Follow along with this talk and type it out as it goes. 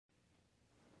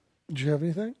Did you have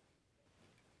anything?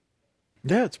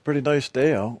 Yeah, it's a pretty nice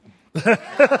day out.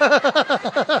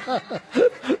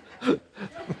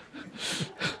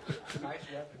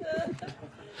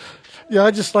 Yeah,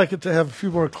 I just like it to have a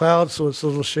few more clouds so it's a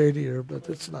little shadier, but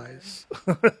it's nice.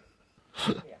 Well,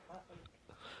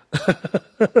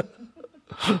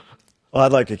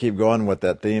 I'd like to keep going with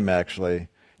that theme, actually.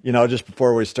 Just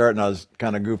before we start, and I was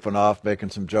kind of goofing off,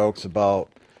 making some jokes about,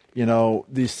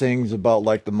 these things about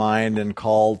like the mind and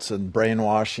cults and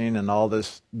brainwashing and all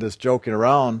this joking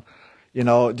around,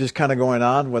 just kind of going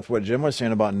on with what Jim was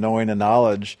saying about knowing and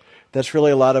knowledge. That's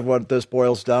really a lot of what this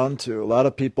boils down to. A lot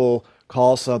of people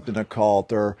call something a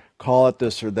cult or call it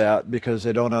this or that because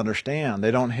they don't understand.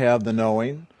 They don't have the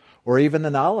knowing or even the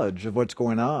knowledge of what's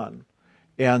going on.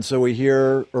 And so we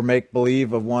hear or make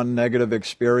believe of one negative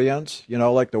experience,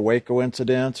 like the Waco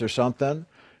incidents or something.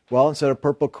 Well, instead of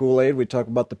purple Kool-Aid, we talk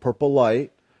about the purple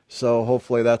light. So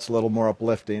hopefully that's a little more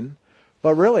uplifting.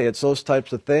 But really, it's those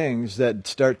types of things that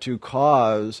start to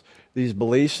cause these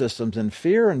belief systems and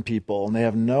fear in people, and they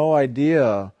have no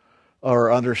idea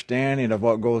or understanding of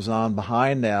what goes on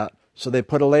behind that, so they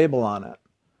put a label on it.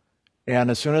 And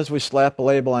as soon as we slap a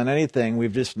label on anything,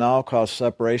 we've just now caused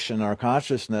separation in our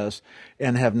consciousness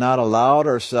and have not allowed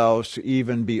ourselves to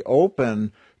even be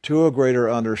open to a greater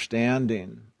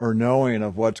understanding or knowing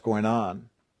of what's going on.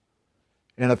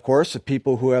 And of course, the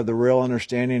people who have the real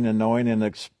understanding and knowing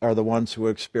are the ones who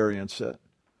experience it,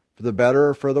 for the better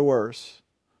or for the worse.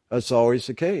 That's always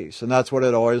the case. And that's what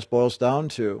it always boils down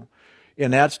to.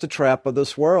 And that's the trap of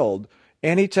this world.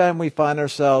 Anytime we find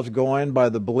ourselves going by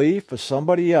the belief of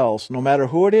somebody else, no matter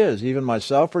who it is, even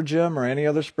myself or Jim or any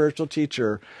other spiritual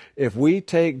teacher, if we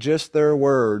take just their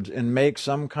words and make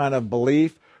some kind of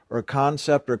belief or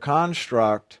concept or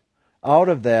construct out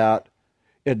of that,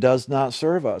 it does not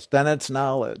serve us. Then it's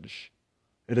knowledge.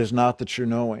 It is not the true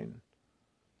knowing.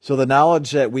 So the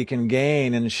knowledge that we can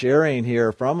gain in sharing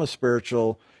here from a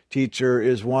spiritual teacher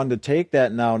is one to take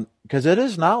that now, because it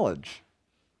is knowledge.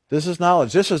 This is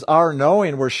knowledge. This is our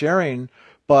knowing we're sharing,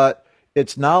 but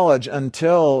it's knowledge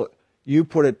until you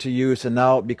put it to use, and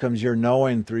now it becomes your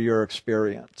knowing through your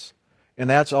experience. And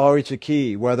that's always the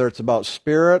key, whether it's about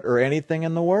spirit or anything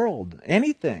in the world.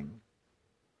 Anything.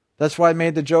 That's why I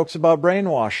made the jokes about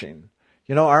brainwashing.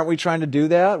 Aren't we trying to do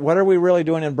that? What are we really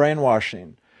doing in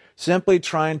brainwashing? Simply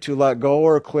trying to let go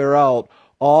or clear out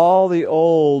all the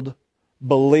old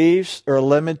beliefs or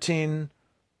limiting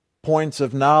points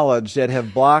of knowledge that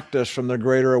have blocked us from the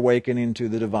greater awakening to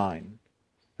the divine.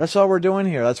 That's all we're doing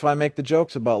here. That's why I make the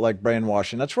jokes about like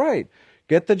brainwashing. That's right.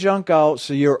 Get the junk out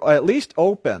so you're at least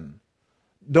open.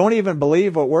 Don't even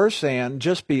believe what we're saying.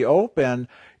 Just be open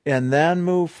and then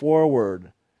move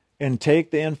forward and take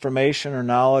the information or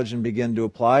knowledge and begin to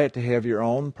apply it to have your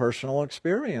own personal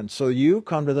experience. So you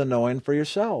come to the knowing for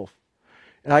yourself.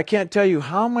 And I can't tell you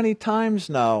how many times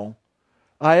now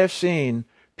I have seen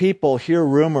people hear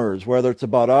rumors, whether it's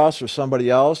about us or somebody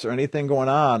else or anything going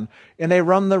on, and they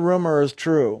run the rumor as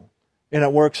true, and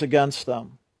it works against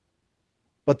them.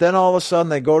 But then all of a sudden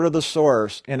they go to the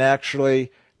source and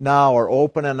actually now are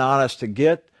open and honest to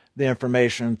get the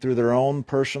information through their own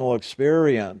personal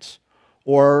experience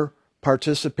or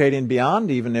participating beyond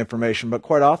even information. But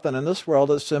quite often in this world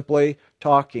it's simply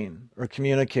talking or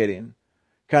communicating.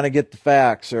 Kind of get the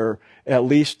facts or at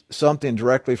least something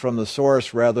directly from the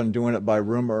source rather than doing it by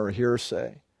rumor or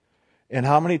hearsay. And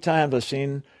how many times I've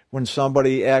seen when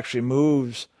somebody actually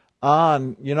moves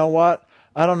on, you know what?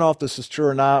 I don't know if this is true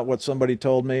or not, what somebody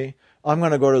told me. I'm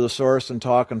going to go to the source and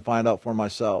talk and find out for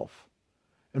myself.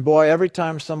 And boy, every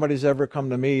time somebody's ever come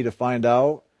to me to find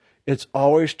out, it's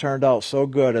always turned out so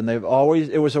good. And it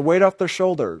was a weight off their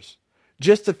shoulders.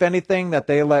 Just if anything, that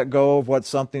they let go of what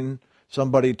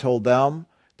somebody told them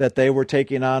that they were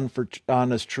taking on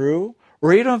as true,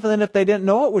 or even if they didn't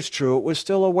know it was true, it was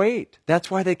still a weight. That's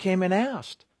why they came and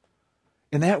asked.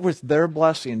 And that was their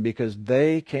blessing because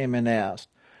they came and asked.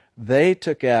 They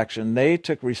took action. They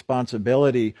took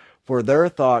responsibility for their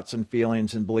thoughts and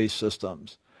feelings and belief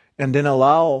systems and didn't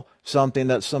allow something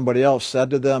that somebody else said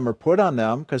to them or put on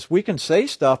them, because we can say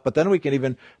stuff, but then we can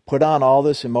even put on all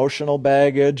this emotional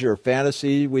baggage or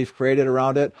fantasy we've created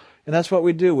around it. And that's what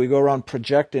we do. We go around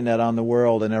projecting that on the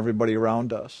world and everybody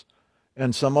around us.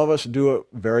 And some of us do it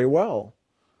very well.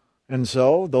 And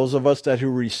so those of us who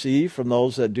receive from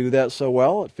those that do that so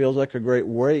well, it feels like a great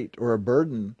weight or a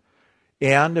burden.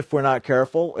 And if we're not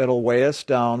careful, it'll weigh us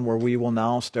down where we will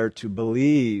now start to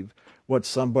believe what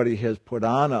somebody has put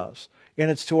on us. And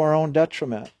it's to our own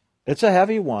detriment. It's a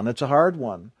heavy one. It's a hard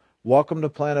one. Welcome to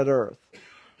planet Earth.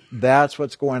 That's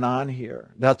what's going on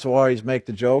here. That's why I always make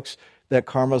the jokes that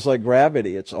karma's like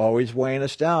gravity. It's always weighing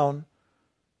us down.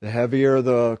 The heavier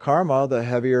the karma, the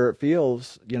heavier it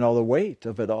feels, the weight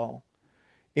of it all.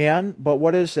 But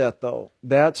what is that though?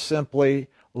 That's simply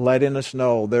letting us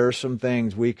know there are some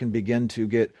things we can begin to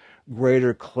get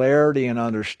greater clarity and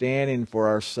understanding for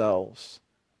ourselves.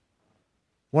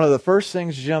 One of the first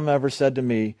things Jim ever said to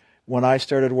me when I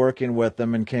started working with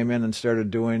him and came in and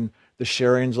started doing the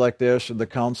sharings like this or the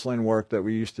counseling work that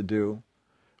we used to do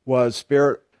was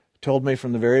Spirit told me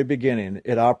from the very beginning,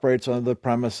 it operates under the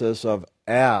premises of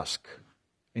ask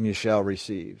and you shall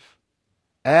receive.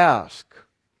 Ask.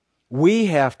 We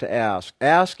have to ask.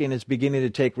 Asking is beginning to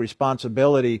take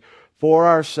responsibility for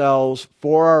ourselves,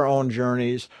 for our own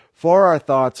journeys, for our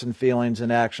thoughts and feelings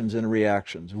and actions and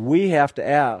reactions. We have to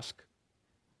ask.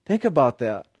 Think about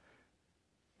that.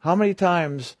 How many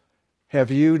times have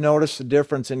you noticed the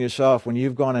difference in yourself when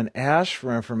you've gone and asked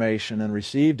for information and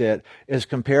received it as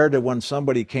compared to when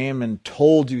somebody came and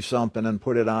told you something and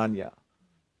put it on you?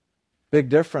 Big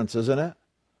difference, isn't it?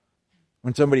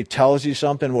 When somebody tells you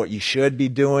something, what you should be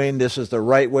doing, this is the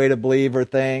right way to believe or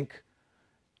think.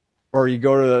 Or you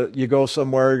go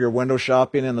somewhere, you're window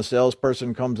shopping, and the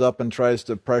salesperson comes up and tries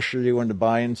to pressure you into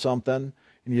buying something,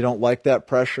 and you don't like that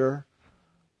pressure.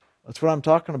 That's what I'm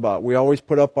talking about. We always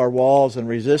put up our walls and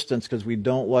resistance because we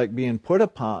don't like being put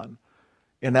upon.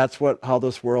 And that's how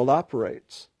this world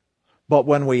operates. But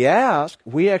when we ask,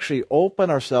 we actually open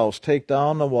ourselves, take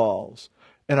down the walls,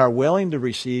 and are willing to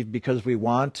receive because we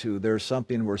want to. There's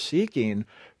something we're seeking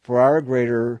for our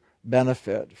greater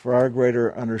benefit, for our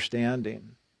greater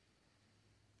understanding.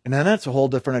 And then it's a whole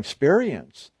different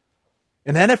experience.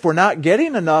 And then if we're not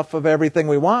getting enough of everything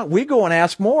we want, we go and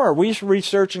ask more. We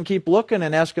research and keep looking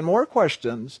and asking more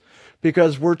questions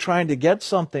because we're trying to get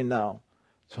something now.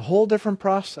 It's a whole different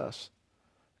process.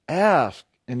 Ask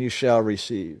and you shall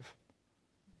receive.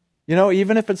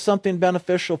 Even if it's something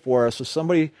beneficial for us, if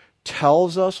somebody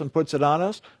tells us and puts it on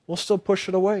us, we'll still push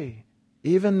it away,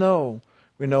 even though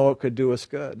we know it could do us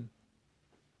good.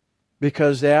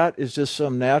 Because that is just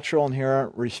some natural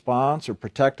inherent response or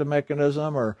protective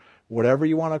mechanism or whatever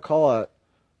you want to call it,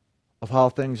 of how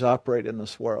things operate in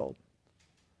this world.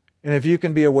 And if you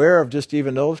can be aware of just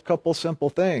even those couple simple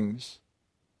things,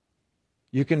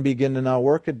 you can begin to now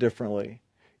work it differently.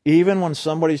 Even when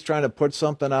somebody's trying to put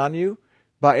something on you,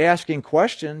 by asking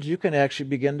questions, you can actually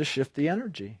begin to shift the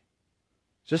energy.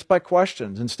 Just by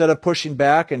questions. Instead of pushing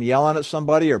back and yelling at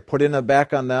somebody or putting it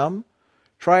back on them,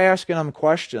 try asking them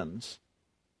questions.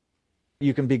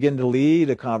 You can begin to lead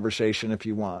a conversation if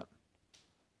you want.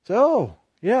 So,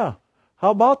 yeah, how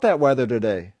about that weather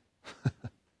today?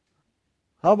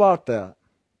 How about that?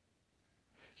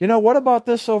 What about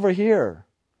this over here?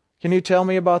 Can you tell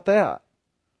me about that?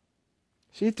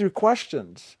 See, through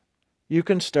questions, you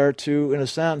can start to, in a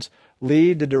sense,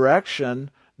 lead the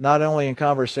direction, not only in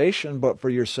conversation, but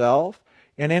for yourself,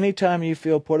 and anytime you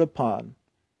feel put upon.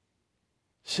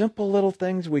 Simple little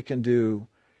things we can do,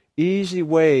 easy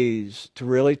ways to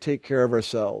really take care of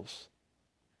ourselves.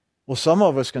 Well, some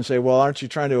of us can say, well, aren't you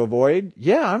trying to avoid?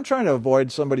 Yeah, I'm trying to avoid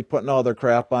somebody putting all their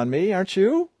crap on me, aren't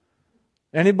you?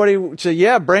 Anybody say,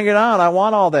 yeah, bring it on, I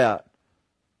want all that.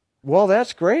 Well,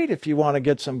 that's great if you want to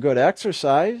get some good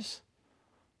exercise.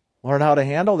 Learn how to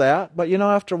handle that. But,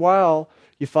 after a while,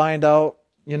 you find out,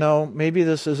 maybe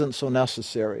this isn't so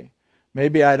necessary.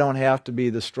 Maybe I don't have to be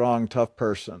the strong, tough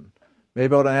person.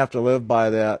 Maybe I don't have to live by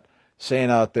that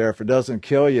saying out there, if it doesn't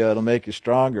kill you, it'll make you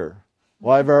stronger.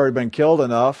 Well, I've already been killed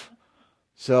enough.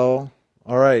 So,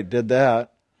 all right, did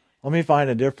that. Let me find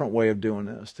a different way of doing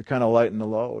this to kind of lighten the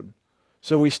load.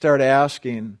 So we start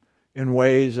asking in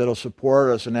ways that'll support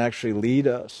us and actually lead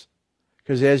us.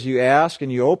 Because as you ask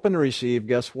and you open to receive,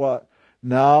 guess what?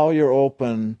 Now you're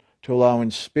open to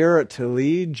allowing Spirit to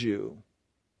lead you.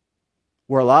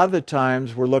 Where a lot of the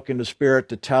times we're looking to Spirit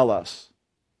to tell us.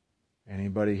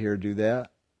 Anybody here do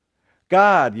that?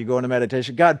 God, you go into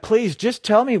meditation, God, please just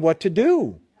tell me what to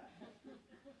do.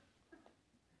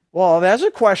 Well, that's a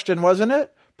question, wasn't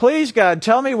it? Please, God,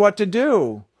 tell me what to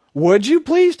do. Would you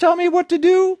please tell me what to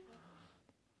do?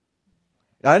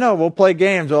 I know, we'll play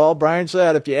games. All Brian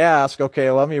said, if you ask, okay,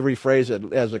 let me rephrase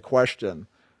it as a question.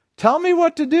 Tell me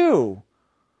what to do.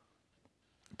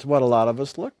 It's what a lot of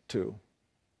us look to.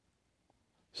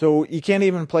 So you can't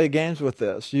even play games with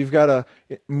this. You've got to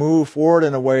move forward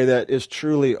in a way that is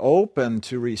truly open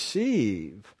to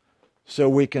receive so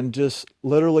we can just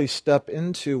literally step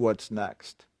into what's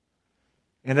next.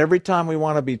 And every time we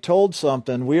want to be told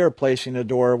something, we are placing a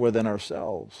door within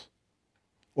ourselves.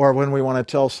 Or when we want to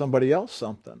tell somebody else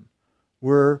something,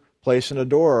 we're placing a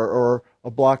door or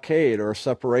a blockade or a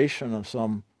separation of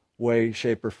some way,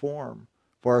 shape, or form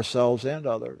for ourselves and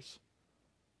others.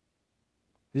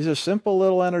 These are simple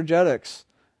little energetics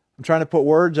I'm trying to put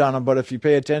words on them, but if you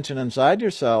pay attention inside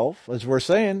yourself, as we're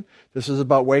saying, this is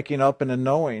about waking up and then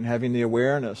knowing, having the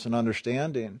awareness and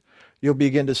understanding. You'll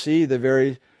begin to see the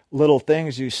very little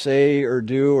things you say or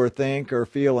do or think or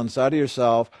feel inside of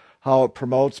yourself, how it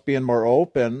promotes being more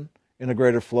open in a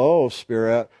greater flow of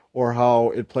spirit, or how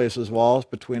it places walls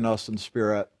between us and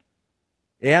spirit.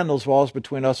 And those walls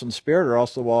between us and spirit are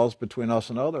also walls between us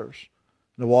and others.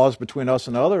 The walls between us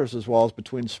and others is walls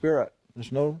between spirit.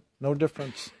 There's no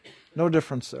difference. No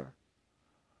difference there.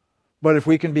 But if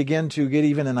we can begin to get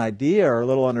even an idea or a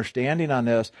little understanding on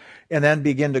this, and then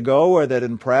begin to go with it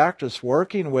in practice,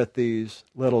 working with these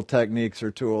little techniques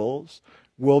or tools,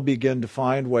 we'll begin to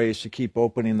find ways to keep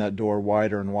opening that door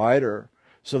wider and wider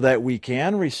so that we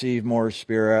can receive more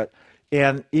spirit.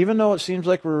 And even though it seems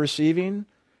like we're receiving,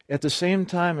 at the same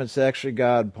time, it's actually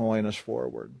God pulling us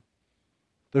forward.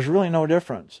 There's really no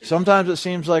difference. Sometimes it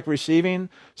seems like receiving,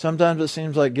 sometimes it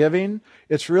seems like giving.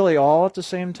 It's really all at the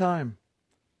same time.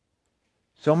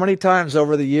 So many times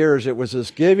over the years, it was this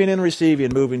giving and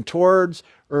receiving, moving towards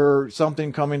or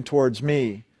something coming towards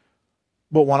me.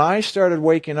 But when I started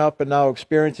waking up and now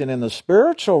experiencing in the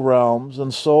spiritual realms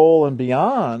and soul and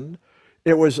beyond,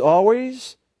 it was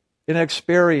always an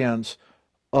experience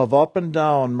of up and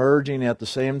down merging at the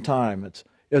same time. It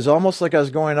was almost like I was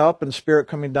going up and spirit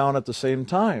coming down at the same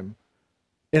time.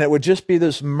 And it would just be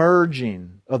this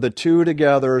merging of the two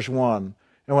together as one.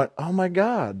 And I went, oh my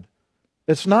God.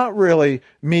 It's not really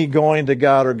me going to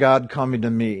God or God coming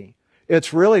to me.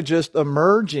 It's really just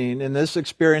emerging in this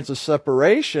experience of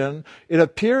separation. It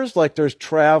appears like there's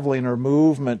traveling or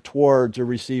movement towards or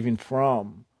receiving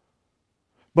from.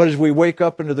 But as we wake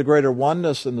up into the greater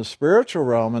oneness in the spiritual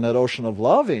realm, in that ocean of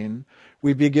loving,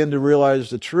 we begin to realize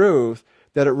the truth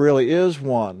that it really is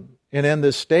one. And in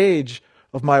this stage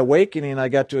of my awakening, I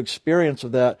got to experience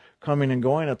of that coming and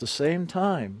going at the same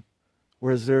time.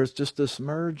 Whereas there's just this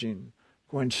merging,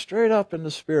 going straight up into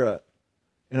spirit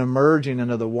and emerging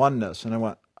into the oneness. And I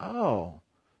went, oh,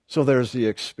 so there's the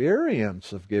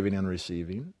experience of giving and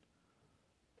receiving.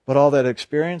 But all that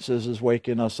experience is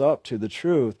waking us up to the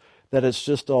truth that it's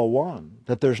just all one.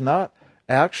 That there's not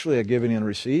actually a giving and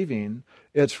receiving.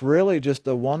 It's really just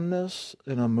a oneness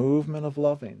and a movement of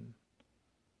loving.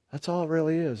 That's all it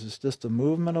really is. It's just a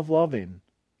movement of loving.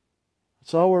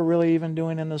 That's all we're really even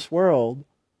doing in this world.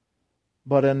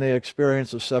 But in the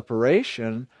experience of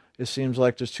separation, it seems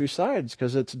like there's two sides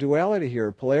because it's duality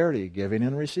here, polarity, giving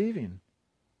and receiving.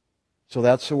 So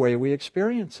that's the way we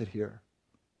experience it here.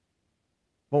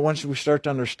 But once we start to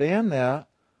understand that,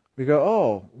 we go,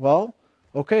 oh, well,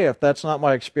 okay, if that's not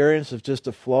my experience of just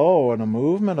a flow and a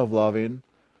movement of loving,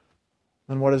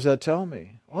 then what does that tell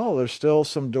me? Oh, there's still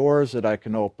some doors that I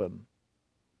can open.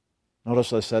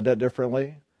 Notice I said that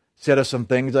differently. Instead of some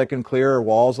things I can clear or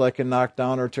walls I can knock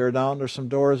down or tear down, there's some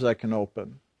doors I can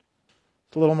open.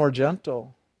 It's a little more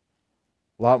gentle,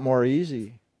 a lot more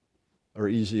easy, or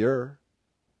easier.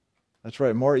 That's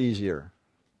right, more easier.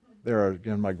 There,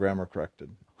 again, my grammar corrected.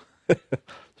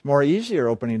 It's more easier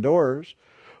opening doors.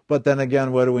 But then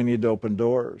again, what do we need to open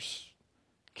doors?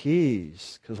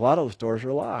 Keys, because a lot of those doors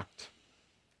are locked.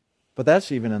 But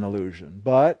that's even an illusion.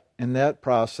 But in that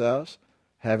process,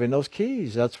 having those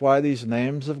keys, that's why these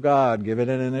names of God given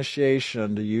in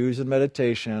initiation to use in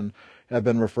meditation have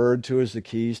been referred to as the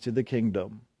keys to the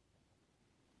kingdom.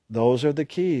 Those are the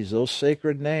keys. Those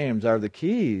sacred names are the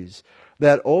keys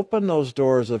that open those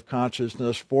doors of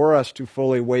consciousness for us to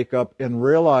fully wake up and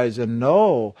realize and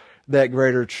know that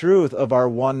greater truth of our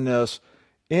oneness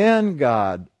in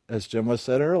God. As Jim was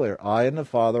said earlier, I and the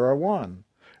Father are one.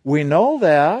 We know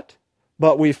that,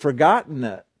 but we've forgotten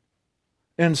it.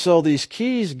 And so these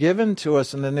keys given to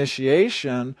us in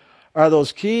initiation are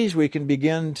those keys we can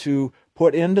begin to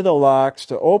put into the locks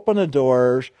to open the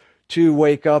doors to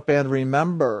wake up and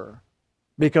remember.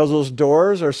 Because those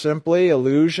doors are simply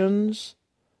illusions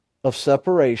of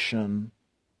separation,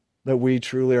 that we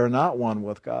truly are not one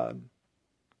with God.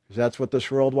 Because that's what this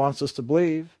world wants us to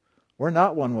believe. We're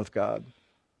not one with God.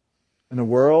 And the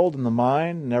world and the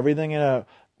mind and everything in it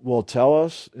will tell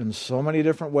us in so many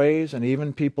different ways, and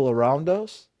even people around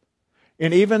us,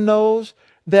 and even those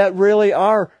that really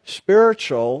are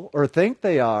spiritual or think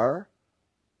they are,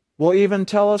 will even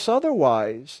tell us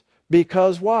otherwise.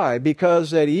 Because why?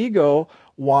 Because that ego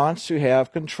wants to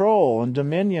have control and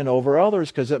dominion over others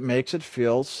because it makes it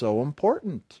feel so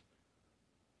important.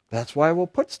 That's why we'll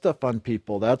put stuff on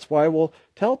people. That's why we'll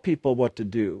tell people what to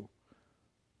do.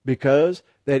 Because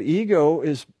that ego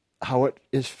is how it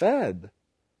is fed.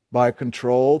 By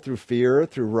control, through fear,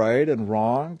 through right and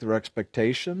wrong, through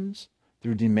expectations,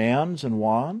 through demands and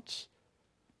wants.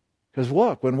 Because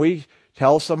look, when we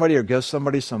tell somebody or give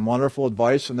somebody some wonderful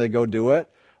advice and they go do it,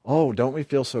 oh, don't we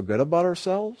feel so good about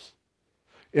ourselves?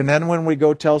 And then when we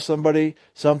go tell somebody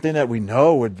something that we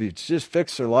know would be just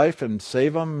fix their life and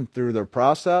save them through their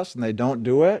process and they don't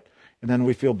do it, and then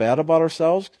we feel bad about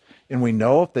ourselves, and we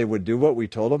know if they would do what we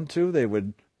told them to, they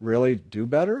would really do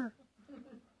better.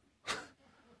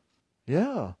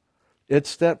 Yeah.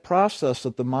 It's that process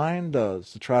that the mind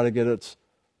does to try to get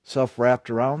itself wrapped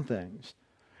around things.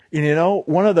 And you know,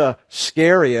 one of the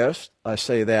scariest, I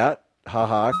say that,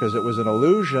 haha, because it was an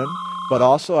illusion, but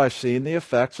also I've seen the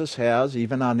effects this has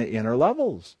even on the inner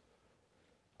levels.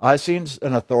 I've seen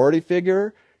an authority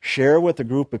figure share with a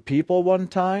group of people one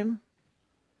time,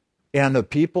 and the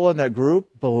people in that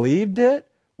group believed it,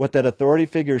 what that authority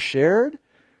figure shared,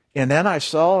 and then I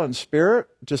saw in spirit,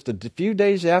 just a few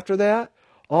days after that,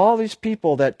 all these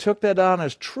people that took that on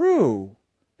as true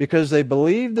because they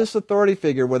believed this authority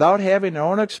figure without having their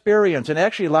own experience, and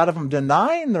actually a lot of them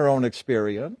denying their own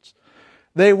experience.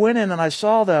 They went in and I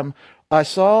saw them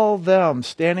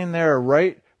standing there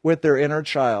right with their inner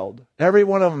child. Every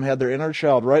one of them had their inner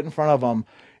child right in front of them,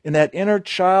 and that inner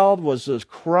child was just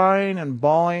crying and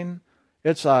bawling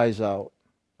its eyes out.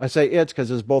 I say it's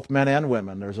because it's both men and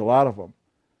women. There's a lot of them.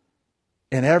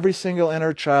 And every single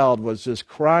inner child was just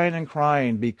crying and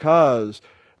crying because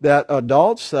that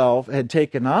adult self had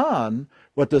taken on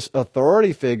what this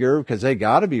authority figure, because they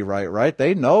got to be right?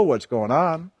 They know what's going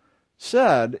on,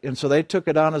 said. And so they took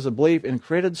it on as a belief and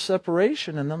created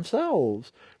separation in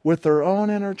themselves with their own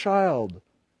inner child,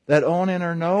 that own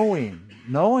inner knowing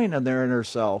in their inner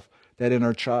self, that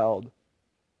inner child.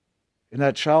 And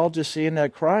that child just seeing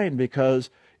that crying because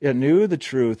it knew the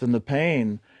truth and the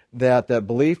pain that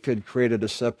belief had created a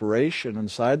separation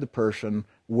inside the person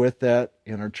with that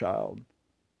inner child.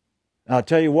 And I'll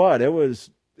tell you what, it was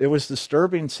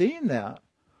disturbing seeing that.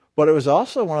 But it was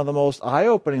also one of the most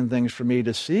eye-opening things for me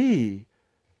to see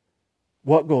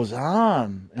what goes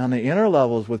on the inner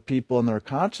levels with people in their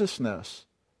consciousness.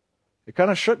 It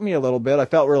kind of shook me a little bit. I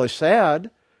felt really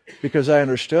sad because I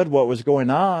understood what was going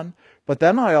on. But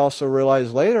then I also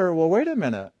realized later, well, wait a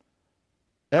minute.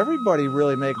 Everybody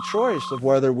really makes a choice of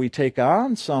whether we take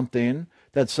on something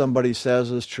that somebody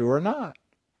says is true or not.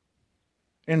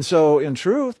 And so, in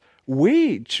truth,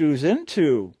 we choose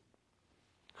into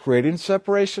creating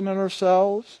separation in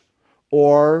ourselves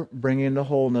or bringing the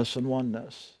wholeness and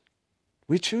oneness.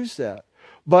 We choose that.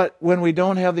 But when we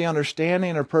don't have the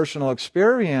understanding or personal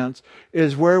experience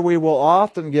is where we will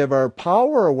often give our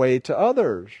power away to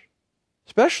others,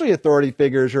 especially authority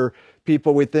figures or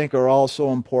people we think are all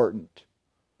so important.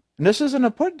 And this isn't a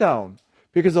put down,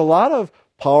 because a lot of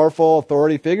powerful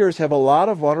authority figures have a lot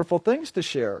of wonderful things to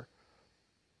share.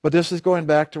 But this is going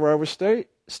back to where I was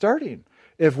starting.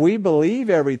 If we believe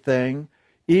everything,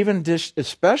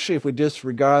 especially if we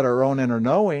disregard our own inner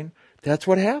knowing, that's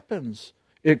what happens.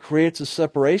 It creates a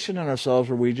separation in ourselves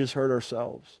where we just hurt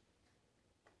ourselves.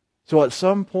 So at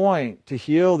some point, to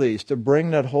heal these, to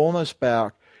bring that wholeness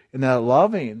back and that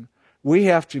loving, we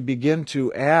have to begin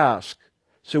to ask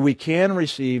so we can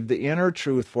receive the inner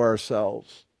truth for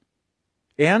ourselves.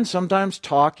 And sometimes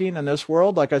talking in this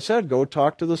world, like I said, go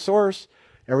talk to the source.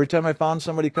 Every time I found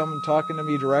somebody coming talking to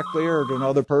me directly or to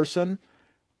another person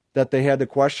that they had a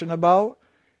question about,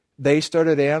 they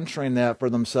started answering that for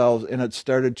themselves, and it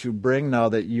started to bring now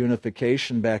that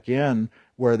unification back in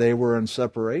where they were in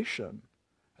separation.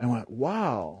 I went,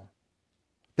 wow.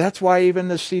 That's why even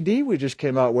the CD we just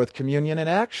came out with, Communion in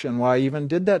Action, why I even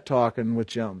did that talking with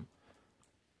Jim.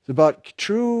 It's about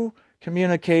true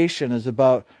communication. It's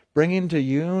about bringing to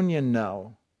union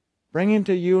now. Bringing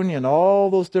to union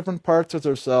all those different parts of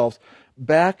ourselves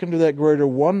back into that greater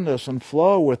oneness and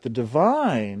flow with the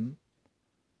divine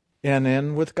and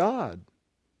in with God.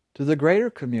 To the greater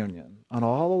communion on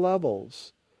all the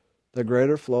levels. The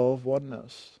greater flow of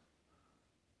oneness.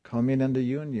 Coming into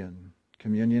union.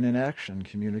 Communion in action.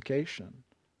 Communication.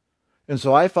 And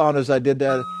so I found as I did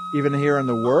that, even here in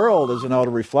the world, as an outer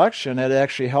reflection, it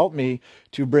actually helped me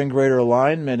to bring greater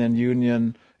alignment and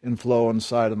union and flow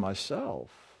inside of myself.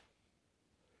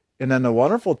 And then the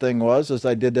wonderful thing was, as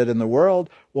I did that in the world,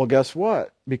 well, guess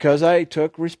what? Because I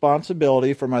took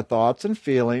responsibility for my thoughts and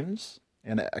feelings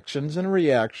and actions and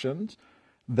reactions,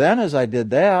 then as I did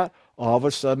that, all of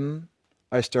a sudden,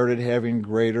 I started having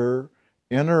greater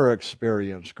inner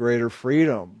experience, greater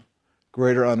freedom,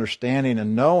 greater understanding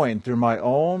and knowing through my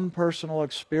own personal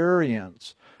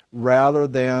experience rather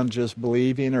than just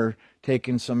believing or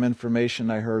taking some information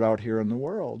I heard out here in the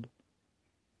world,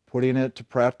 putting it to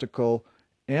practical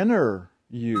inner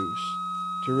use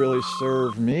to really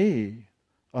serve me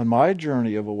on my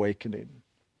journey of awakening.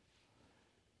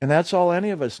 And that's all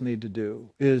any of us need to do,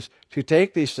 is to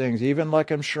take these things, even like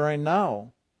I'm sharing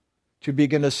now, to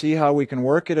begin to see how we can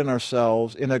work it in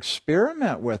ourselves and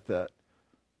experiment with it.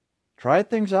 Try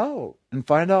things out and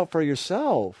find out for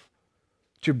yourself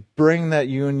to bring that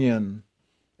union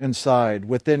inside,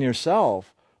 within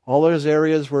yourself. All those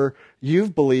areas where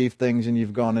you've believed things and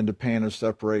you've gone into pain and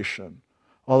separation.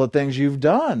 All the things you've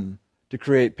done to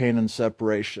create pain and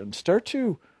separation. Start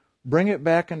to bring it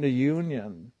back into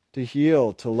union, to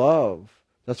heal, to love.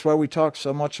 That's why we talk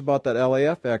so much about that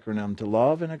LAF acronym, to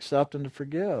love and accept and to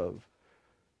forgive.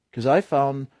 Because I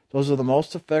found those are the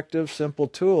most effective, simple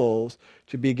tools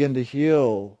to begin to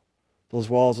heal those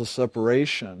walls of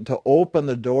separation, to open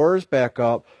the doors back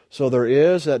up so there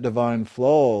is that divine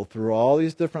flow through all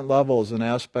these different levels and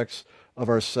aspects of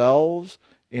ourselves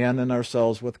and in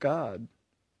ourselves with God.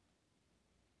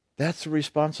 That's the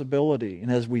responsibility. And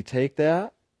as we take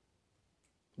that,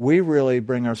 we really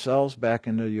bring ourselves back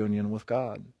into union with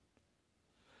God.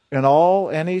 And all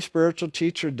any spiritual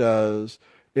teacher does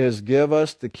is give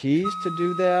us the keys to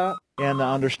do that and the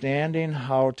understanding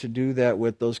how to do that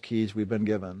with those keys we've been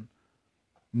given.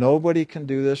 Nobody can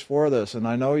do this for us. And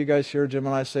I know you guys hear Jim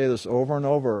and I say this over and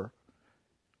over.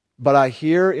 But I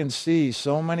hear and see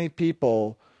so many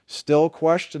people still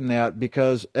question that,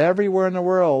 because everywhere in the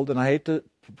world, and I hate to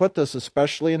put this,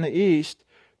 especially in the East,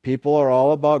 people are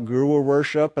all about guru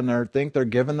worship and they think they're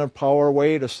giving their power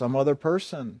away to some other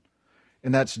person.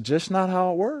 And that's just not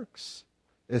how it works.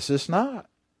 It's just not.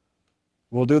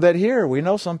 We'll do that here. We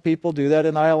know some people do that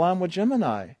in ILM with Jim and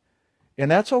I. And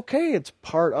that's okay. It's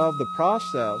part of the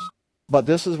process. But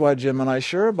this is why Jim and I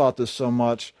share about this so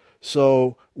much,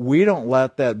 so we don't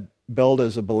let that build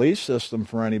as a belief system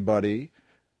for anybody,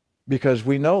 because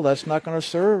we know that's not going to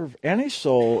serve any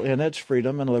soul in its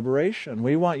freedom and liberation.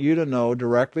 We want you to know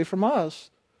directly from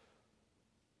us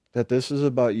that this is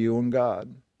about you and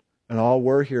God. And all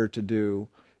we're here to do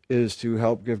is to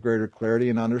help give greater clarity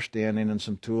and understanding and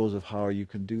some tools of how you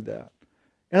can do that.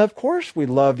 And of course we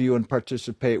love you and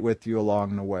participate with you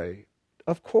along the way.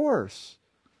 Of course.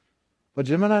 But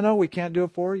Jim and I know we can't do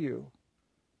it for you.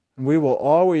 And we will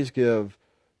always give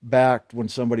back when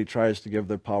somebody tries to give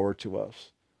their power to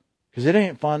us. Because it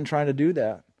ain't fun trying to do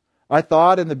that. I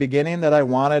thought in the beginning that I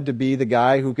wanted to be the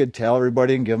guy who could tell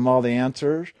everybody and give them all the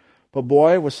answers. But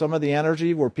boy, with some of the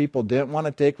energy where people didn't want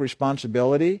to take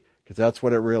responsibility, because that's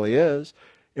what it really is,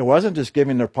 it wasn't just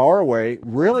giving their power away.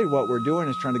 Really what we're doing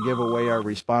is trying to give away our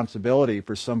responsibility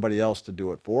for somebody else to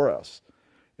do it for us.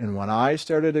 And when I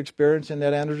started experiencing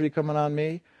that energy coming on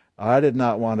me, I did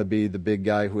not want to be the big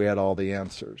guy who had all the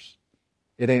answers.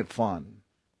 It ain't fun.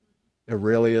 It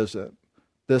really isn't.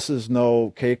 This is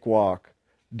no cakewalk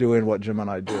doing what Jim and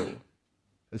I do.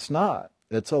 It's not.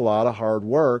 It's a lot of hard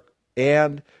work,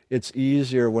 and it's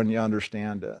easier when you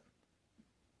understand it.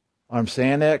 I'm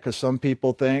saying that because some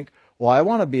people think, well, I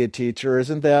want to be a teacher.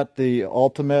 Isn't that the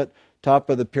ultimate top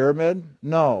of the pyramid?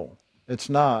 No, it's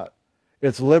not.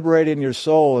 It's liberating your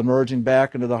soul and merging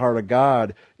back into the heart of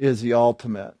God is the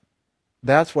ultimate.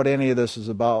 That's what any of this is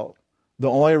about. The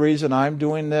only reason I'm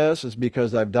doing this is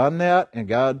because I've done that and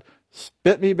God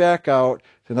spit me back out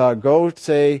to now go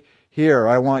say, here,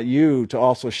 I want you to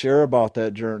also share about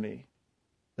that journey.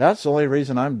 That's the only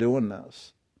reason I'm doing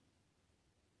this.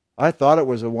 I thought it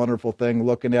was a wonderful thing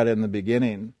looking at it in the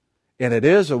beginning. And it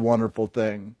is a wonderful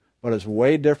thing, but it's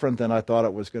way different than I thought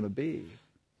it was going to be.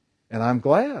 And I'm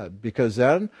glad, because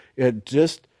then it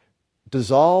just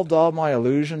dissolved all my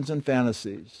illusions and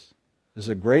fantasies. There's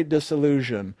a great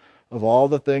disillusion of all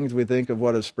the things we think of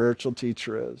what a spiritual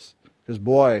teacher is. Because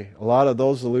boy, a lot of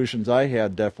those illusions I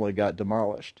had definitely got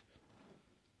demolished.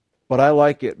 But I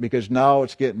like it because now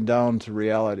it's getting down to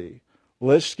reality.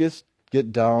 Let's just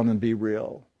get down and be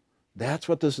real. That's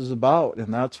what this is about,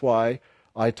 and that's why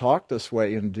I talk this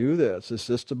way and do this. It's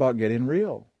just about getting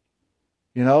real.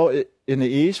 You know, in the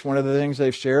East, one of the things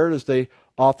they've shared is they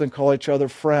often call each other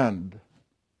friend.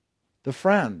 The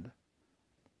friend.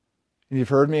 And you've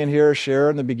heard me in here share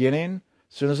in the beginning,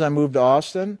 as soon as I moved to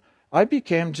Austin, I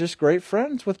became just great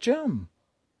friends with Jim.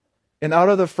 And out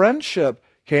of the friendship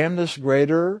came this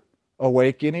greater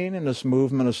awakening and this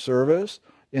movement of service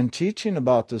in teaching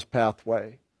about this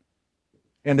pathway.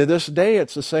 And to this day,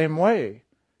 it's the same way.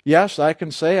 Yes, I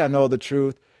can say I know the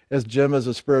truth as Jim is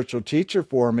a spiritual teacher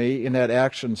for me in that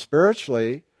action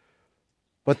spiritually,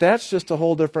 but that's just a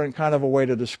whole different kind of a way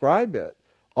to describe it.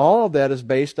 All of that is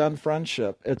based on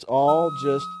friendship. It's all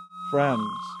just friends,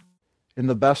 in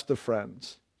the best of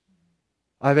friends.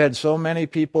 I've had so many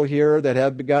people here that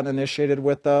have gotten initiated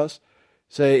with us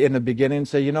say in the beginning,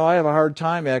 say, you know, I have a hard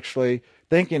time actually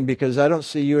thinking because I don't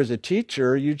see you as a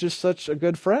teacher. You're just such a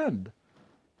good friend.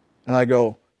 And I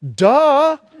go,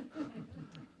 Duh!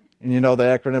 And you know the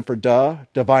acronym for DUH?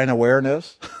 Divine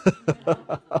awareness.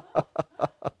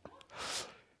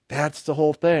 That's the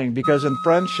whole thing. Because in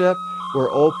friendship,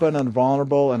 we're open and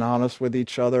vulnerable and honest with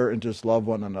each other and just love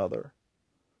one another.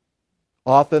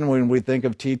 Often when we think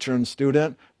of teacher and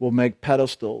student, we'll make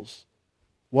pedestals.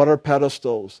 What are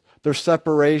pedestals? They're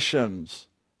separations.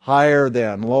 Higher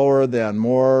than, lower than,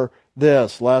 more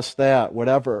this, less that,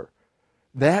 whatever.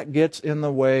 That gets in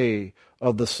the way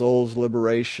of the soul's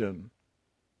liberation.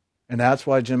 And that's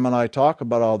why Jim and I talk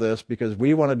about all this, because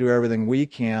we want to do everything we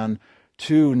can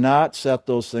to not set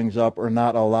those things up or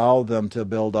not allow them to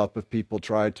build up if people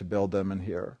try to build them in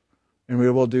here. And we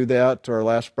will do that to our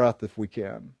last breath if we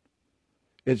can.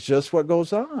 It's just what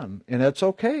goes on, and it's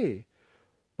okay.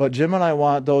 But Jim and I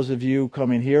want those of you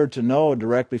coming here to know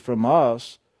directly from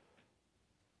us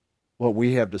what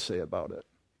we have to say about it.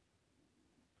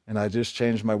 And I just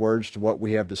changed my words to what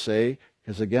we have to say,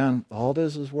 because again, all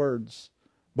this is words.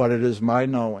 But it is my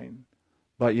knowing.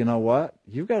 But you know what?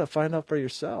 You've got to find out for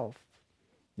yourself.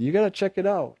 You got to check it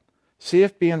out. See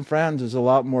if being friends is a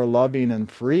lot more loving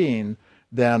and freeing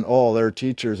than, oh, they're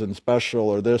teachers and special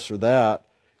or this or that.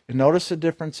 And notice the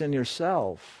difference in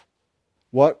yourself.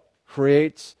 What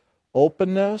creates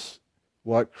openness?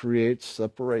 What creates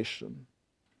separation?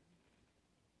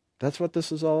 That's what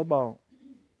this is all about.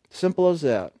 Simple as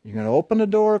that. You're going to open the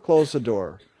door or close the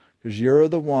door, because you're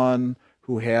the one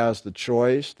who has the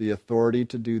choice, the authority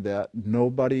to do that.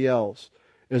 Nobody else.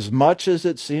 As much as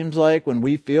it seems like when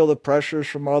we feel the pressures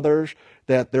from others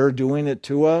that they're doing it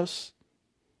to us,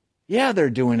 yeah, they're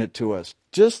doing it to us.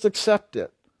 Just accept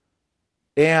it.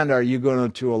 And are you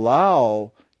going to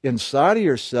allow inside of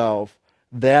yourself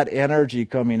that energy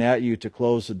coming at you to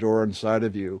close the door inside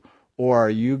of you? Or are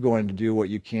you going to do what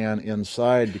you can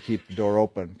inside to keep the door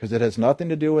open? Because it has nothing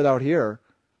to do with out here.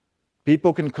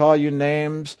 People can call you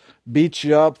names, beat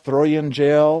you up, throw you in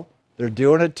jail. They're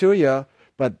doing it to you.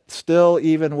 But still,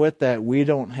 even with that, we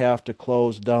don't have to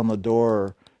close down the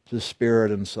door to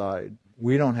spirit inside.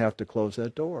 We don't have to close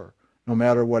that door. No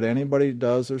matter what anybody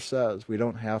does or says, we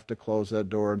don't have to close that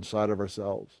door inside of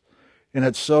ourselves. And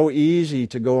it's so easy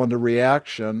to go into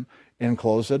reaction and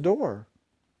close the door.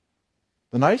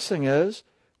 The nice thing is,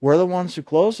 we're the ones who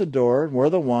close the door, and we're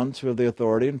the ones who have the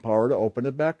authority and power to open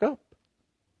it back up.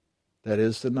 That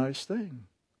is the nice thing.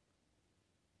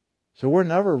 So we're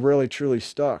never really truly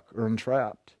stuck or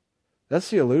entrapped. That's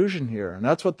the illusion here, and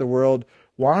that's what the world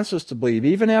wants us to believe.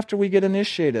 Even after we get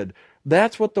initiated,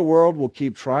 that's what the world will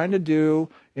keep trying to do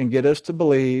and get us to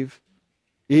believe,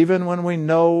 even when we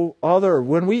know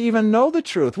when we even know the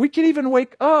truth. We can even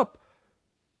wake up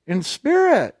in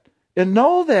spirit and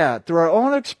know that through our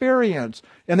own experience.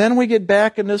 And then we get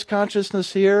back in this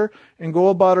consciousness here and go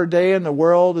about our day, and the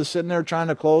world is sitting there trying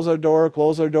to close our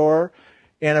door.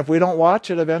 And if we don't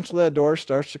watch it, eventually that door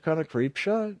starts to kind of creep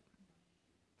shut.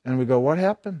 And we go, what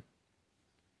happened?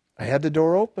 I had the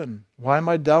door open. Why am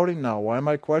I doubting now? Why am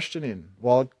I questioning?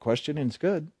 Well, questioning's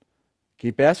good.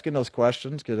 Keep asking those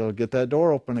questions, because it'll get that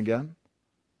door open again.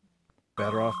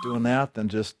 Better off doing that than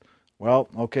just, well,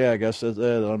 okay, I guess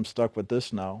I'm stuck with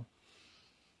this now.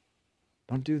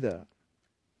 Don't do that.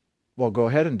 Well, go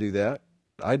ahead and do that.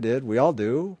 I did. We all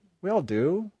do.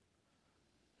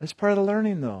 It's part of the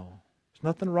learning, though. There's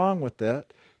nothing wrong with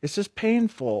that. It's just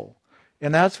painful.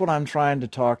 And that's what I'm trying to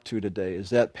talk to today, is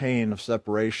that pain of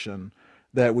separation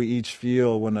that we each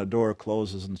feel when a door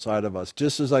closes inside of us.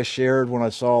 Just as I shared when I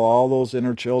saw all those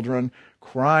inner children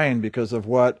crying because of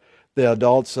what the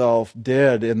adult self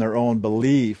did in their own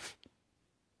belief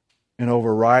in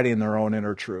overriding their own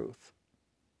inner truth.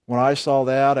 When I saw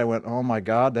that, I went, oh my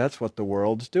God, that's what the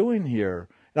world's doing here.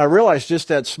 And I realized just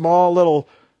that small little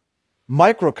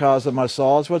microcosm I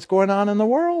saw is what's going on in the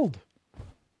world.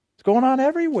 It's going on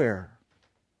everywhere.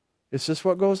 It's just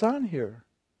what goes on here.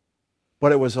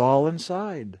 But it was all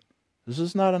inside. This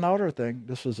is not an outer thing.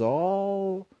 This is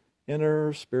all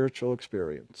inner spiritual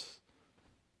experience.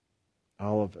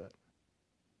 All of it.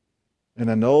 And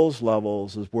in those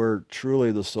levels is where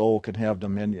truly the soul can have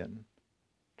dominion.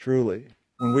 Truly.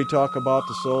 When we talk about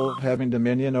the soul having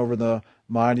dominion over the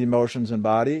mind, emotions, and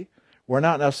body, we're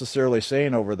not necessarily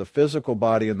saying over the physical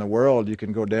body in the world you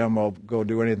can go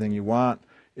do anything you want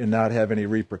and not have any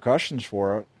repercussions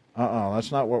for it.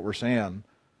 That's not what we're saying.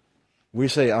 We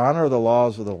say honor the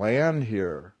laws of the land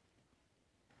here.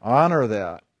 Honor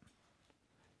that.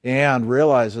 And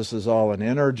realize this is all an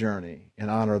inner journey. And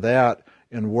honor that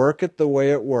and work it the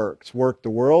way it works. Work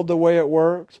the world the way it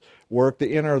works. Work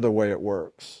the inner the way it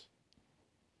works.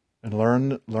 And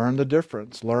learn the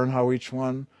difference. Learn how each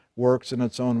one works in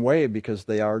its own way, because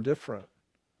they are different.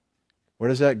 What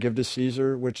does that? Give to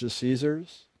Caesar which is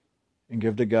Caesar's? and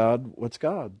give to God what's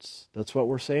God's. That's what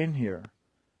we're saying here.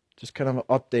 Just kind of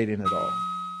updating it all.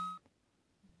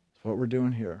 That's what we're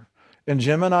doing here. And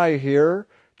Jim and I are here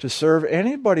to serve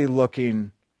anybody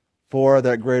looking for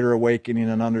that greater awakening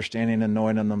and understanding and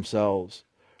knowing in themselves.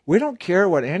 We don't care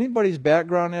what anybody's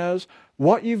background is,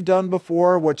 what you've done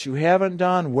before, what you haven't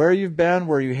done, where you've been,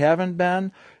 where you haven't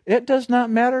been. It does not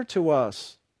matter to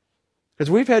us. Because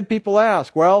we've had people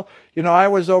ask, well, I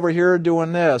was over here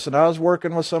doing this, and I was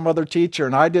working with some other teacher,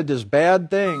 and I did this bad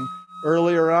thing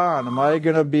earlier on. Am I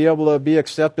going to be able to be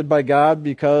accepted by God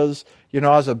because, I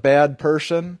was a bad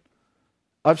person?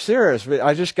 I'm serious.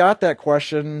 I just got that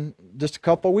question just a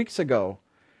couple weeks ago.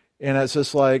 And it's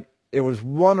just like, it was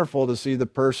wonderful to see the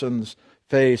person's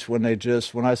face when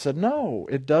I said, no,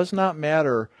 it does not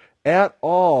matter at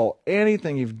all.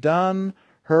 Anything you've done,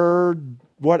 heard,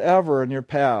 whatever in your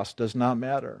past does not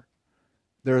matter.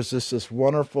 There's this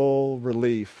wonderful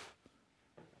relief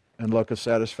and look of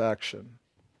satisfaction.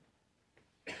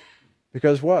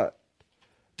 Because what?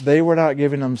 They were not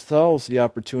giving themselves the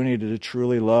opportunity to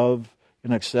truly love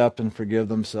and accept and forgive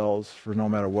themselves for no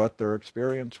matter what their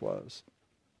experience was.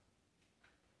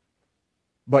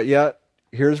 But yet,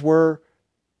 here's where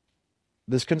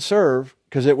this can serve,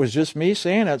 because it was just me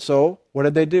saying it, so what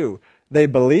did they do? They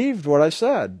believed what I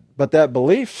said, but that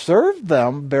belief served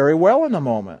them very well in the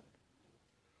moment.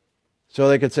 So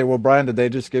they could say, well, Brian, did they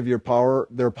just give their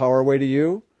power away to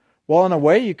you? Well, in a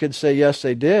way, you could say, yes,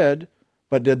 they did,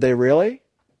 but did they really?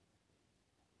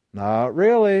 Not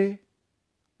really.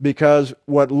 Because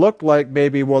what looked like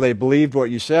maybe, well, they believed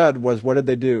what you said was, what did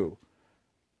they do?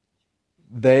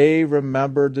 They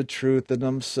remembered the truth in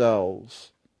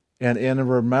themselves. And in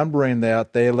remembering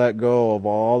that, they let go of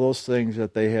all those things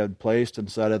that they had placed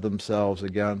inside of themselves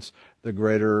against the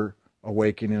greater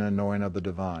awakening and knowing of the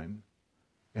divine.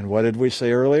 And what did we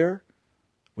say earlier?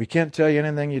 We can't tell you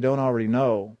anything you don't already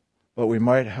know, but we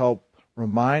might help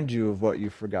remind you of what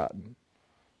you've forgotten.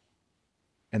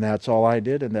 And that's all I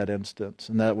did in that instance.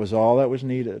 And that was all that was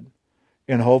needed.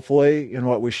 And hopefully, in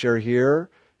what we share here,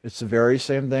 it's the very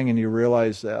same thing, and you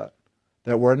realize that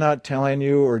we're not telling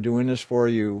you or doing this for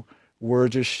you. We're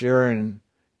just sharing,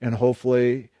 and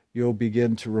hopefully you'll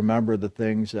begin to remember the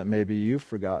things that maybe you've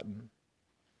forgotten.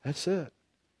 That's it.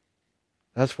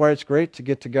 That's why it's great to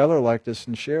get together like this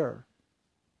and share.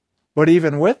 But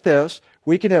even with this,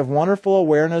 we can have wonderful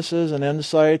awarenesses and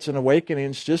insights and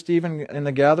awakenings just even in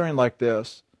a gathering like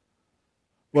this.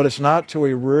 But it's not till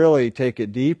we really take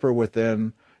it deeper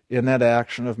within, in that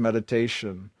action of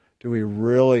meditation, do we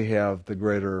really have the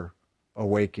greater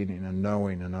awakening and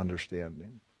knowing and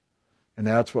understanding. And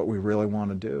that's what we really want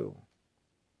to do.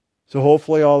 So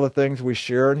hopefully all the things we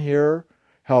share in here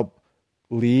help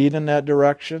lead in that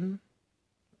direction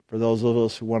for those of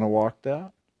us who want to walk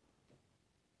that.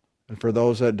 And for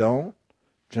those that don't,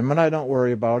 Jim and I don't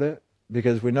worry about it,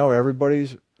 because we know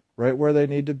everybody's right where they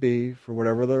need to be for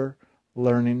whatever their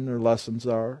learning, their lessons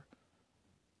are.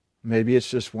 Maybe it's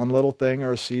just one little thing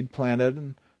or a seed planted,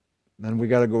 and then we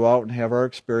got to go out and have our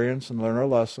experience and learn our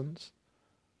lessons.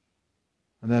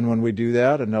 And then when we do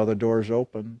that, another door is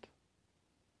opened.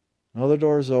 Another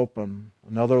door is open.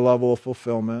 Another level of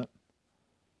fulfillment.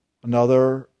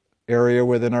 Another area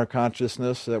within our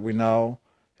consciousness that we now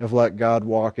have let God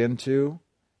walk into.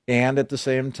 And at the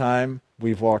same time,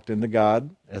 we've walked into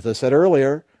God. As I said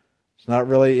earlier, it's not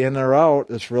really in or out.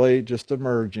 It's really just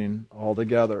emerging all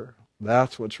together.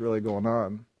 That's what's really going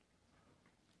on.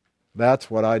 That's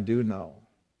what I do know.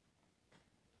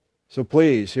 So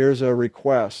please, here's a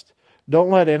request.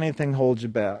 Don't let anything hold you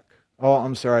back. Oh,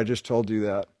 I'm sorry, I just told you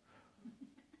that.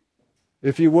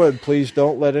 If you would, please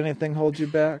don't let anything hold you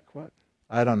back. What?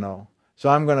 I don't know. So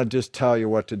I'm going to just tell you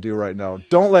what to do right now.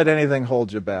 Don't let anything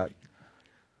hold you back.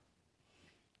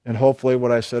 And hopefully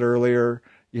what I said earlier,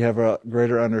 you have a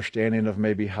greater understanding of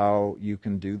maybe how you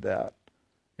can do that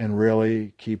and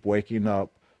really keep waking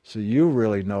up so you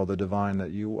really know the divine that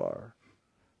you are.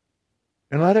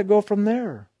 And let it go from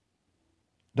there.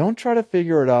 Don't try to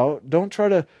figure it out. Don't try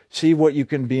to see what you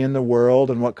can be in the world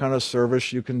and what kind of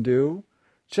service you can do.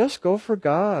 Just go for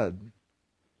God.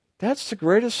 That's the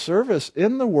greatest service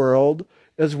in the world,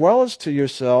 as well as to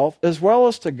yourself, as well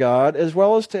as to God, as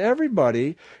well as to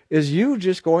everybody, is you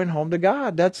just going home to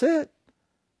God. That's it.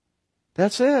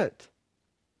 That's it.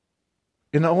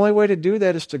 And the only way to do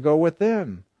that is to go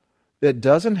within. It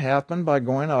doesn't happen by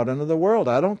going out into the world.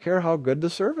 I don't care how good the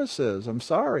service is. I'm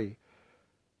sorry.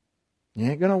 You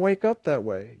ain't going to wake up that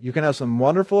way. You can have some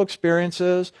wonderful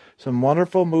experiences, some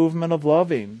wonderful movement of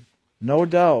loving, no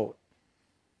doubt.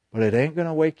 But it ain't going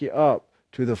to wake you up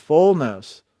to the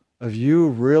fullness of you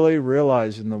really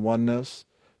realizing the oneness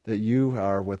that you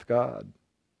are with God.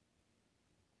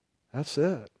 That's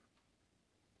it.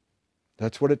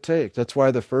 That's what it takes. That's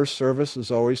why the first service is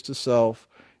always to self,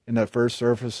 and that first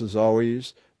service is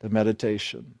always the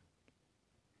meditation.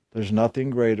 There's nothing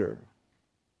greater.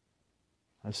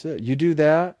 That's it. You do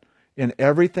that, and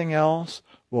everything else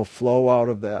will flow out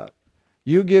of that.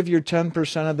 You give your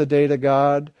 10% of the day to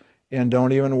God, and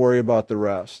don't even worry about the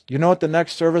rest. You know what the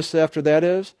next service after that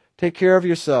is? Take care of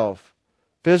yourself.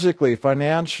 Physically,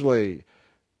 financially,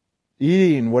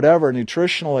 eating, whatever,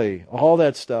 nutritionally, all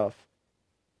that stuff.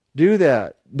 Do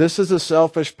that. This is a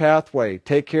selfish pathway.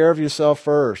 Take care of yourself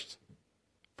first.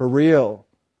 For real.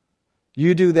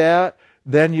 You do that,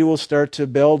 then you will start to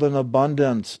build an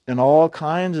abundance in all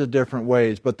kinds of different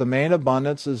ways. But the main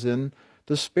abundance is in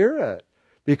the Spirit.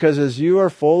 Because as you are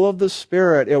full of the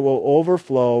Spirit, it will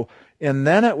overflow, and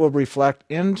then it will reflect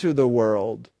into the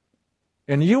world.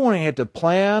 And you won't have to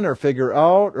plan or figure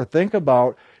out or think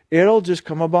about. It'll just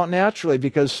come about naturally,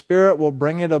 because Spirit will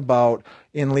bring it about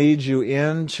and lead you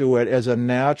into it as a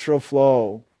natural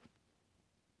flow,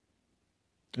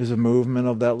 as a movement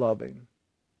of that loving.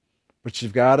 But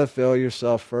you've got to fill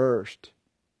yourself first.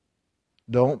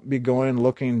 Don't be going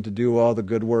looking to do all the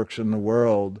good works in the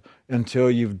world until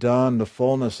you've done the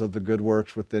fullness of the good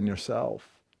works within yourself.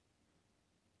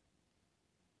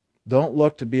 Don't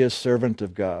look to be a servant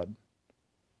of God.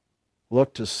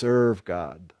 Look to serve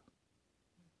God.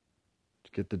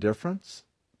 Get the difference?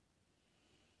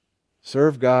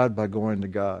 Serve God by going to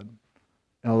God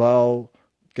and allow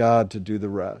God to do the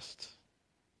rest.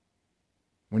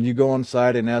 When you go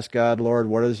inside and ask God, Lord,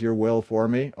 what is your will for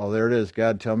me? Oh, there it is.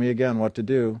 God, tell me again what to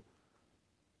do.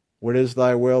 What is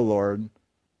thy will, Lord?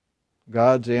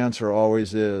 God's answer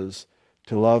always is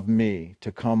to love me,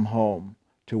 to come home,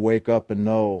 to wake up and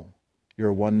know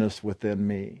your oneness within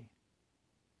me.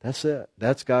 That's it.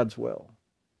 That's God's will.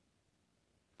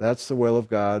 That's the will of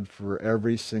God for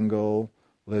every single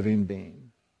living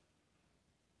being.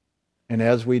 And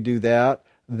as we do that,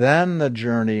 then the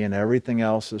journey and everything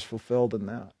else is fulfilled in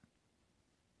that.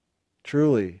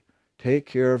 Truly, take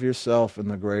care of yourself in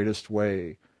the greatest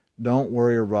way. Don't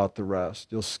worry about the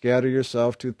rest. You'll scatter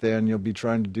yourself too thin. You'll be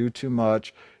trying to do too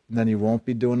much, and then you won't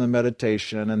be doing the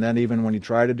meditation. And then even when you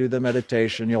try to do the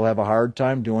meditation, you'll have a hard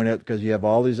time doing it because you have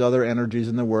all these other energies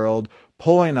in the world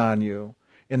pulling on you.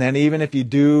 And then even if you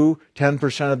do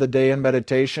 10% of the day in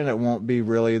meditation, it won't be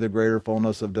really the greater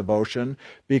fullness of devotion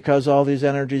because all these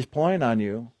energies pulling on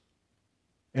you.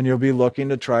 And you'll be looking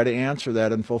to try to answer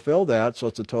that and fulfill that, so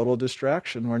it's a total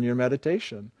distraction when you're in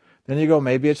meditation. Then you go,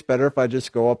 maybe it's better if I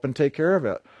just go up and take care of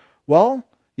it. Well,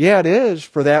 yeah, it is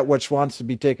for that which wants to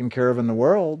be taken care of in the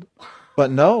world. But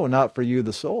no, not for you,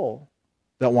 the soul,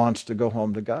 that wants to go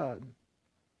home to God.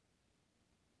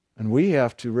 And we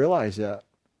have to realize that.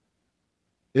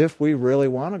 If we really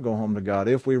want to go home to God,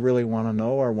 if we really want to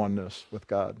know our oneness with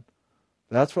God,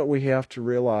 that's what we have to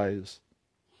realize.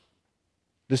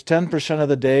 This 10% of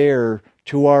the day, or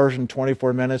 2 hours and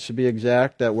 24 minutes to be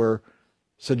exact, that we're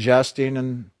suggesting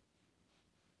in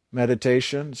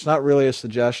meditation, it's not really a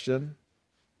suggestion.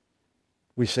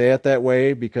 We say it that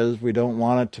way because we don't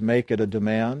want it to make it a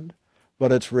demand,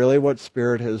 but it's really what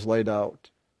Spirit has laid out.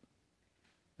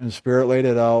 And Spirit laid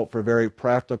it out for very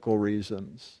practical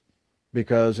reasons.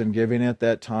 Because in giving it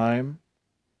that time,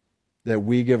 that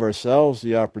we give ourselves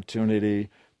the opportunity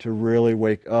to really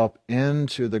wake up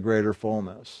into the greater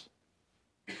fullness.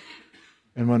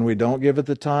 And when we don't give it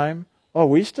the time,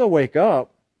 we still wake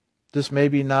up, just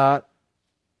maybe not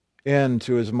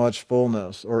into as much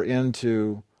fullness or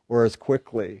as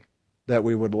quickly that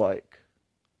we would like.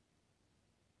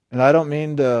 And I don't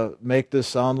mean to make this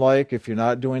sound like if you're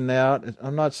not doing that,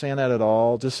 I'm not saying that at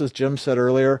all. Just as Jim said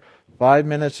earlier, 5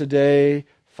 minutes a day,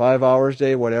 5 hours a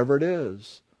day, whatever it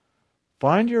is.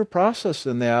 Find your process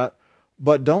in that,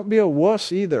 but don't be a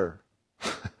wuss either.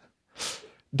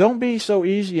 Don't be so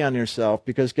easy on yourself,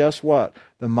 because guess what?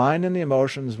 The mind and the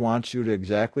emotions want you to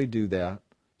exactly do that,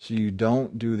 so you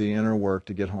don't do the inner work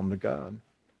to get home to God.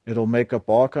 It'll make up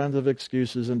all kinds of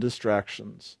excuses and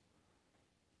distractions.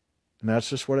 And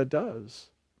that's just what it does.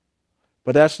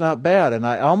 But that's not bad. And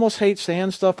I almost hate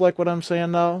saying stuff like what I'm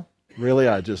saying now. Really,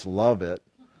 I just love it.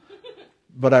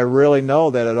 But I really know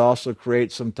that it also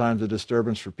creates sometimes a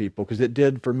disturbance for people, because it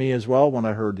did for me as well when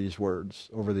I heard these words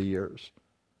over the years,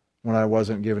 when I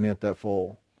wasn't giving it that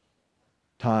full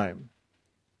time.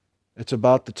 It's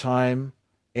about the time,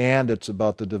 and it's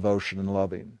about the devotion and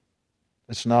loving.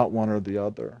 It's not one or the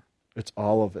other. It's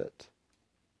all of it.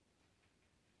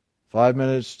 5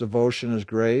 minutes devotion is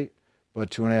great, but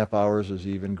 2.5 hours is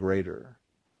even greater,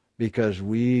 because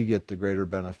we get the greater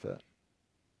benefit.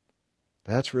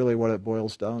 That's really what it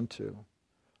boils down to.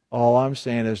 All I'm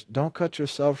saying is, don't cut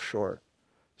yourself short.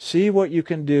 See what you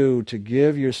can do to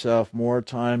give yourself more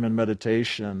time in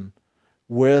meditation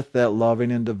with that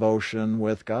loving and devotion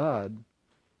with God.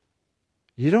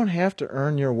 You don't have to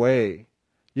earn your way.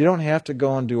 You don't have to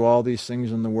go and do all these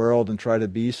things in the world and try to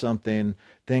be something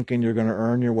thinking you're going to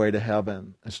earn your way to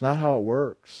heaven. It's not how it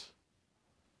works.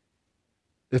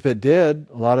 If it did,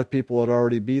 a lot of people would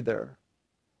already be there.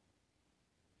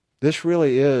 This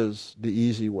really is the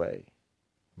easy way.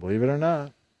 Believe it or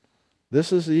not,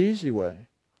 this is the easy way.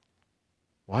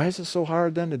 Why is it so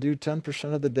hard then to do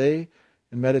 10% of the day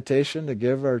in meditation, to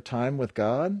give our time with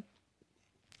God?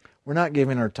 We're not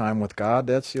giving our time with God.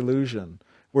 That's the illusion.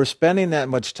 We're spending that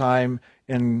much time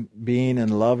in being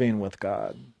and loving with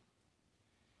God.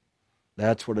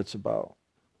 That's what it's about.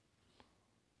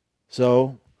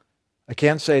 So, I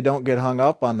can't say don't get hung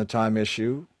up on the time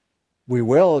issue. We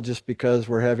will, just because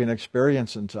we're having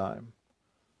experience in time.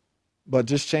 But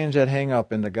just change that hang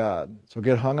up into God. So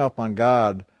get hung up on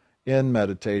God in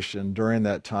meditation during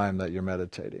that time that you're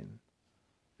meditating.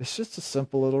 It's just a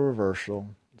simple little reversal.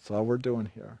 That's all we're doing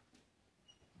here.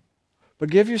 But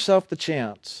give yourself the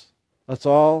chance. That's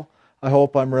all I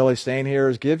hope I'm really saying here,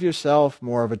 is give yourself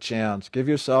more of a chance. Give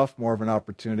yourself more of an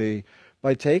opportunity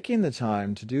by taking the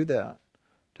time to do that.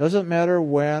 Doesn't matter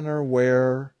when or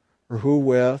where or who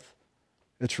with.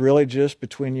 It's really just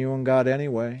between you and God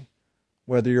anyway.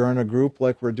 Whether you're in a group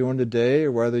like we're doing today,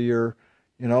 or whether you're,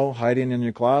 hiding in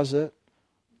your closet.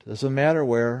 Doesn't matter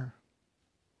where.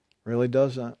 Really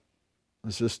doesn't.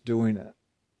 It's just doing it.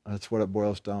 That's what it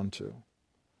boils down to.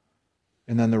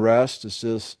 And then the rest is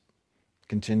just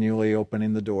continually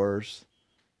opening the doors.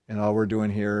 And all we're doing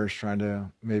here is trying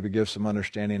to maybe give some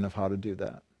understanding of how to do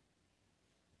that.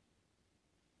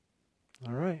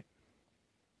 All right.